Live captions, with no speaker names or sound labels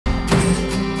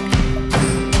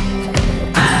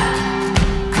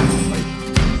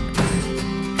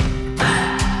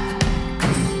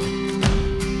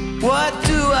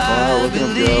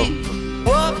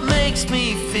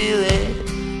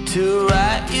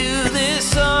you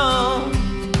this song.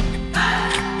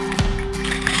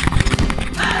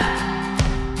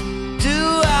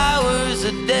 2 hours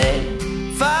a day,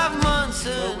 5 months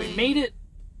a Well, we made it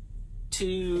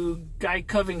to Guy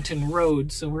Covington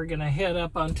Road, so we're gonna head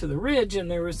up onto the ridge, and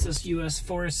there was this U.S.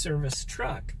 Forest Service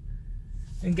truck.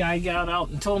 And Guy got out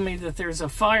and told me that there's a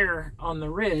fire on the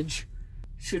ridge.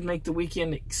 Should make the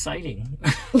weekend exciting.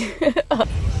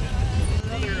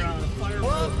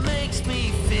 What makes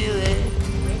me feel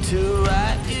it to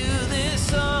write you this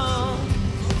song?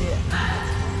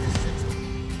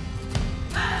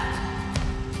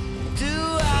 2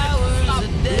 hours a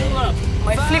day.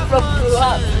 My flip-flop blew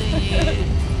up.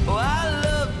 Oh, I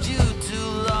loved you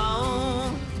too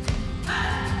long.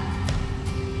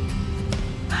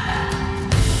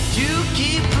 You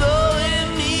keep blowing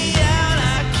me out,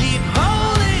 I keep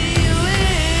holding you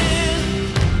in.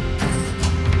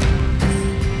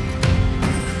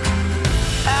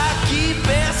 I keep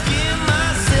asking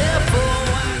myself for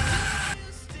why.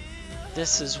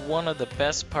 This is one of the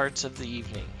best parts of the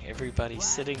evening. Everybody's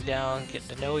sitting down,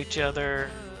 getting to know each other,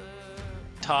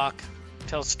 talk,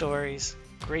 tell stories.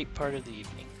 Great part of the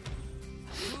evening.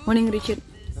 Morning, Richard.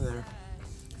 Hello there.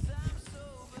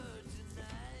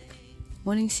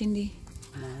 Morning, Cindy.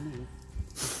 Morning.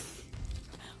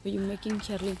 What are you making,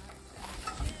 Charlie?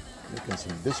 Making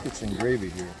some biscuits and gravy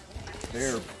here.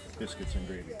 Bear biscuits and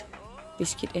gravy.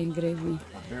 Biscuit and gravy.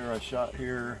 A bear I shot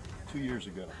here 2 years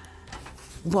ago.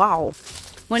 Wow.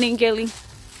 Morning, Kaylee.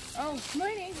 Oh,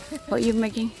 morning. What are you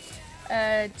making?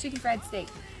 Chicken fried steak.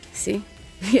 See?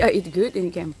 Yeah, it's good in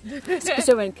camp.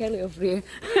 Especially when Kelly over here.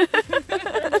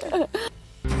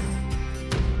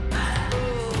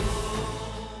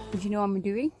 You know what I'm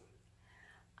doing?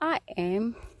 I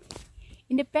am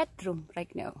in the bedroom right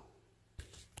now.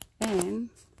 And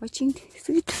watching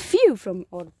the view from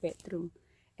our bedroom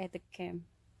at the camp.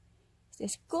 Is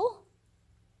this cool?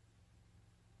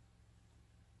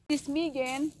 This is me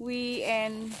again. We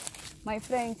and my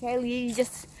friend Kaylee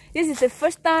this is the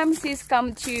first time she's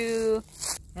come to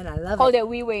And I love all the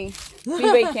Wee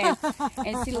camp,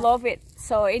 and she love it.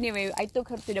 So anyway, I took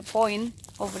her to the point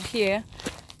over here,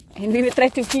 and we will try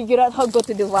to figure out how to go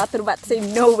to the water, but say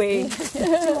no way,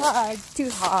 too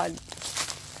hard.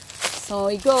 So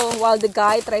we go while the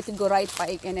guy tried to go ride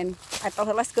bike, and then I told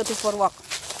her let's go to for a walk.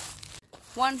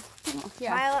 1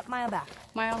 yeah, Mile up, mile back.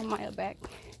 mile back.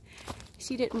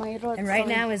 See that my road. And right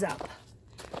now is up.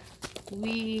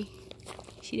 We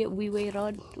see that Wee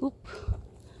road. Oop.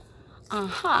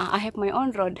 Aha, I have my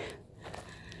own road.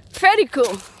 Very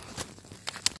cool.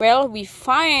 Well, we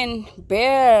find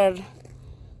bear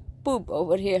poop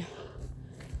over here.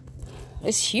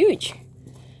 It's huge.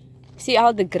 See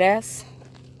all the grass,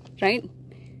 right?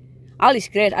 All this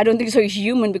grass. I don't think so it's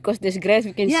human because there's grass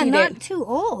we can see Yeah, that. not too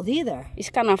old either. It's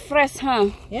kind of fresh,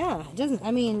 huh? Yeah, it doesn't,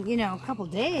 I mean, you know, a couple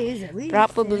days at least.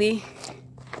 Probably.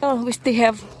 Oh, we still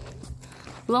have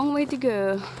long way to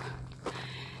go.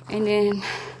 And then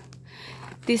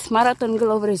this marathon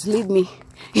girl over is lead me.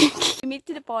 We meet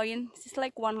to the point. It's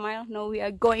like 1 mile. No, we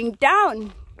are going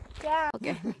down. Yeah.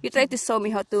 Okay, you try to show me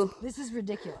how to. This is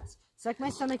ridiculous. Suck my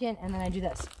stomach in and then I do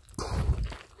this.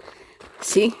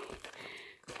 See?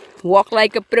 Walk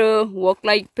like a pro, walk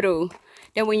like pro.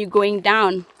 Then when you're going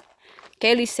down,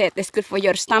 Kaylee said that's good for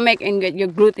your stomach and get your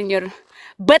glute in your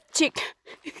butt cheek.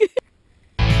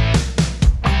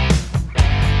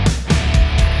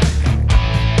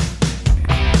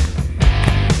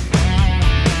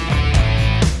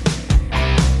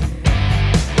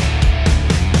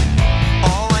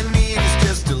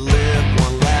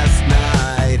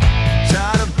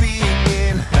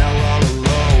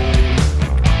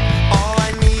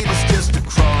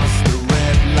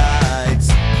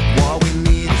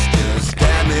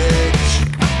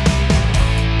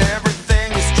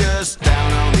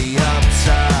 down on the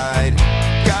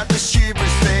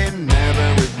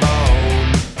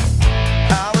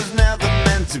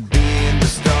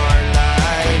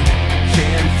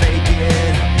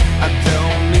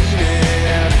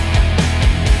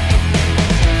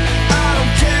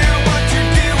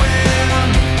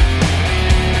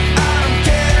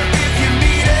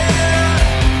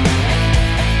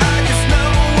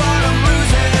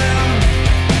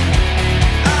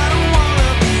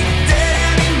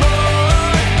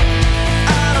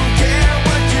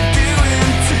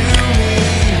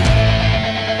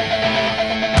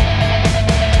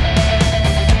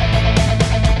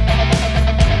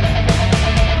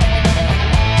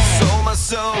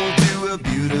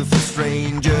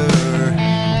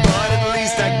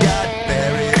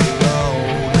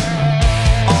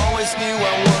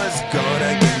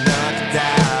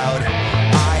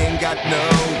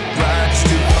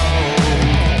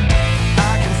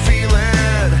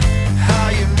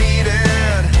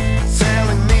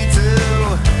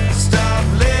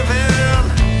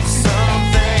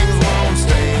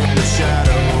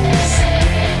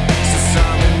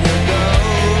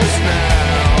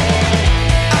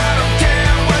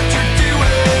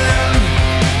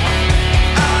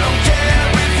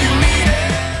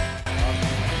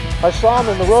I saw him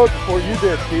in the road before you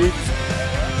did, Pete.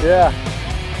 Yeah.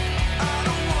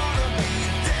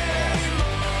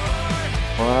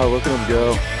 Wow, look at him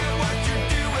go.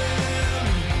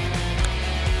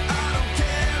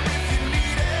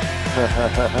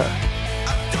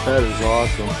 That is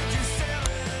awesome.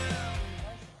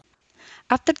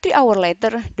 After 3 hours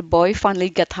later, the boy finally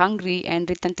got hungry and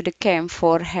returned to the camp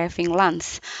for having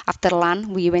lunch. After lunch,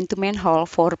 we went to manhole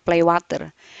for play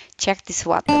water. Check this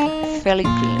water, very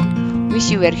clean.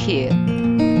 Wish you were here.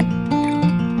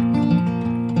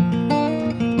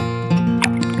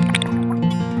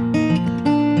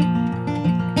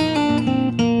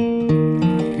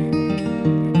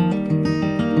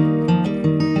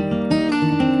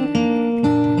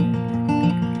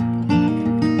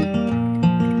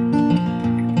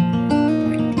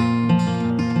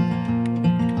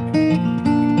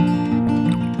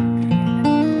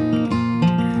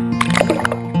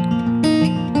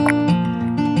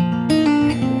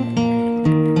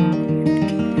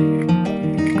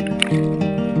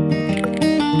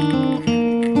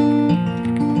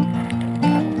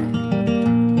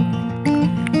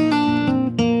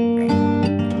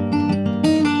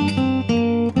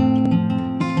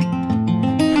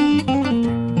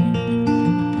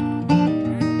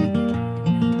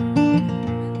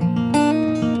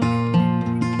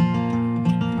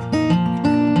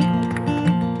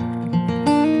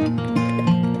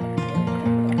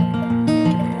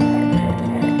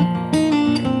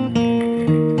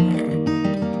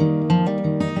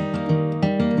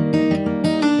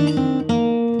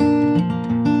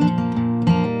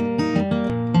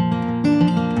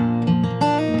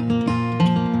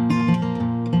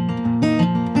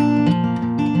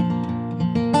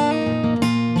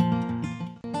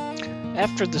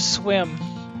 After the swim,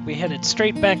 we headed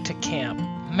straight back to camp.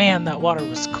 Man, that water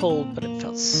was cold, but it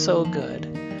felt so good.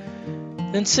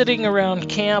 Then sitting around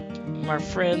camp, our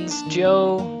friends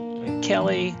Joe and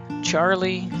Kelly,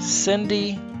 Charlie,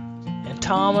 Cindy, and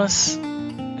Thomas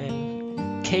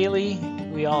and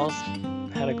Kaylee, we all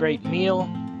had a great meal,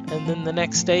 and then the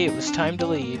next day it was time to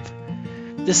leave.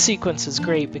 This sequence is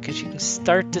great because you can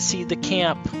start to see the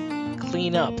camp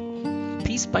clean up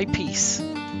piece by piece.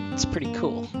 It's pretty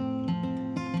cool.